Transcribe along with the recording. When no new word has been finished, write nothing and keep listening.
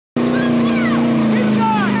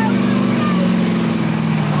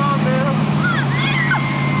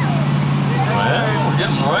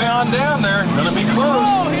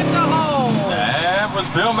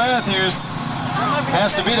Bill Matthews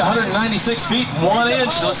has to beat 196 feet 1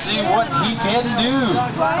 inch. Let's see what he can do.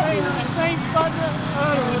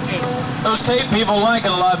 Those tape people like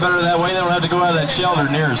it a lot better that way. They don't have to go out of that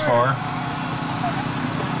shelter near as far.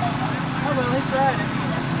 Oh, well, he tried it.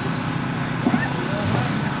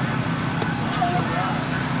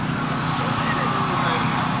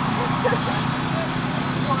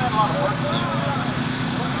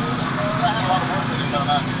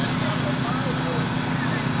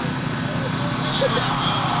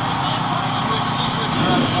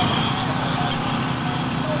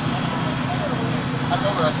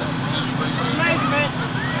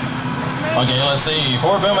 Okay, let's see.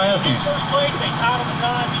 For Bill Matthews.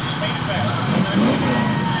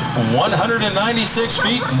 196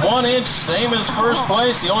 feet 1 inch, same as first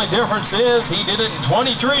place. The only difference is he did it in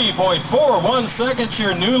 23.41 seconds.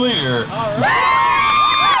 Your new leader.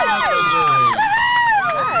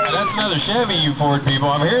 And that's another Chevy, you Ford people.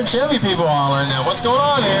 I'm hearing Chevy people hollering now. What's going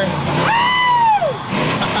on here?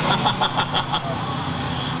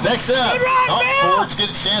 Next up, Ford's get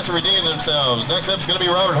a chance to redeem themselves. Next up is going to be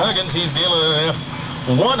Robert Huggins. He's dealing an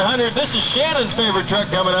F100. This is Shannon's favorite truck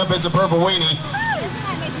coming up. It's a purple weenie.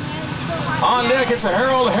 On deck, it's a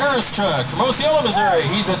Harold Harris truck from Osceola, Missouri.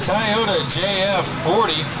 He's a Toyota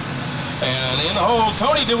JF40. And in the hole,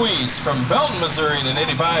 Tony DeWeese from Belton, Missouri, in an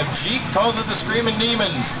 85 Jeep, calls it the Screaming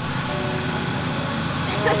Demons.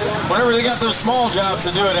 Whenever they got those small jobs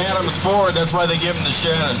to do at Adams Ford, that's why they give them to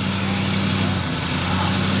Shannon.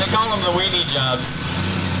 They call them the weenie jobs.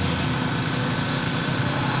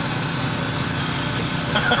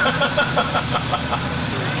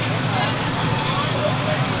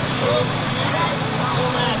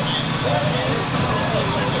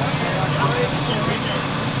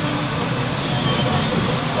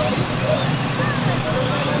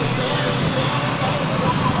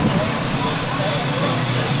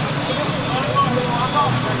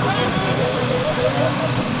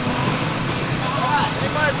 He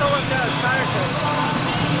might have someone got a tire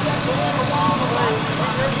cut.